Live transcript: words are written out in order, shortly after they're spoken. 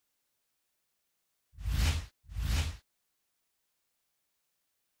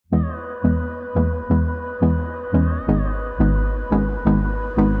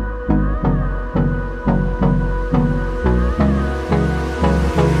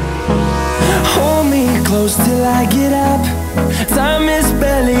till I get up. Time is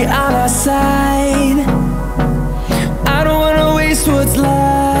barely on our side. I don't wanna waste what's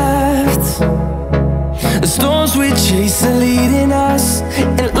left. The storms we chase are leading us,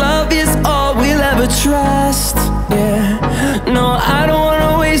 and love is all we'll ever trust. Yeah, no, I don't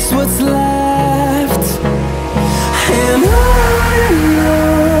wanna waste what's left. And on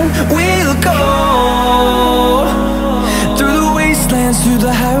we'll go, through the wastelands, through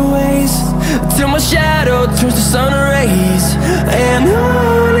the highways, till my shadow turns to sun rays. And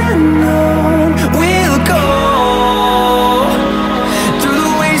on we'll go, through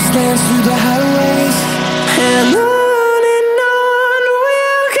the wastelands, through the highways, and on.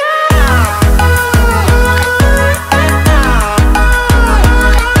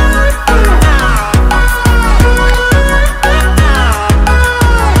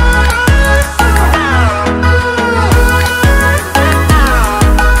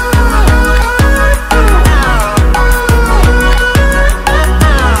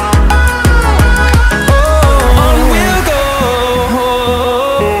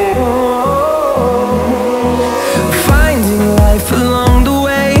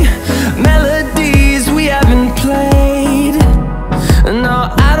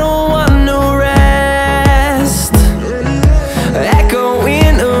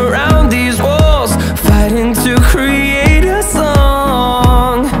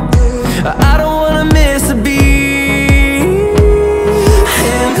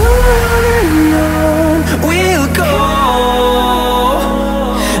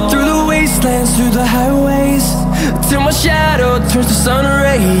 Through the highways, till my shadow turns to sun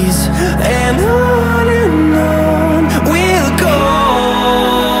rays. And on we'll go,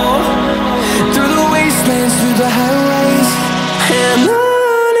 through the wastelands, through the highways, and on.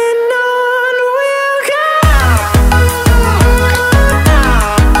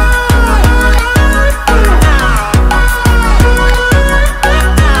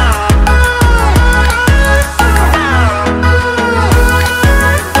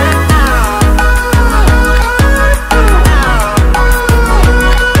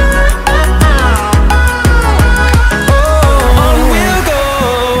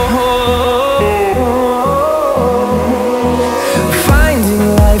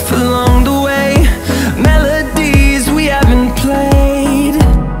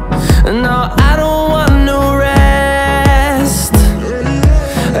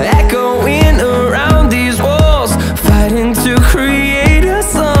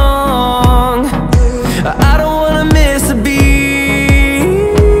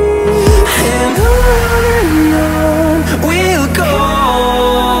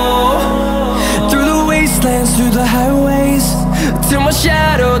 Through the highways, till my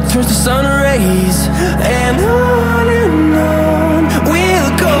shadow turns to sun rays. And on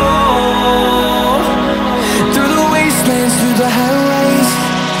we'll go, through the wastelands, through the highways,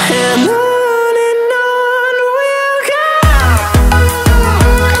 and on.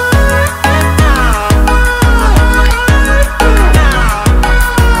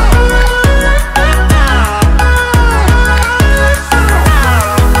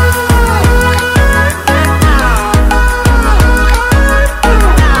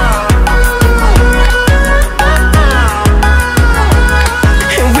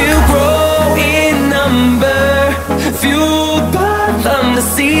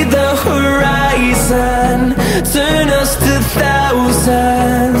 See the horizon turn us to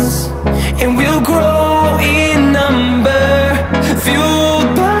thousands, and we'll grow in number, fueled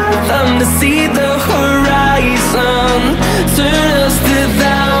by them to see the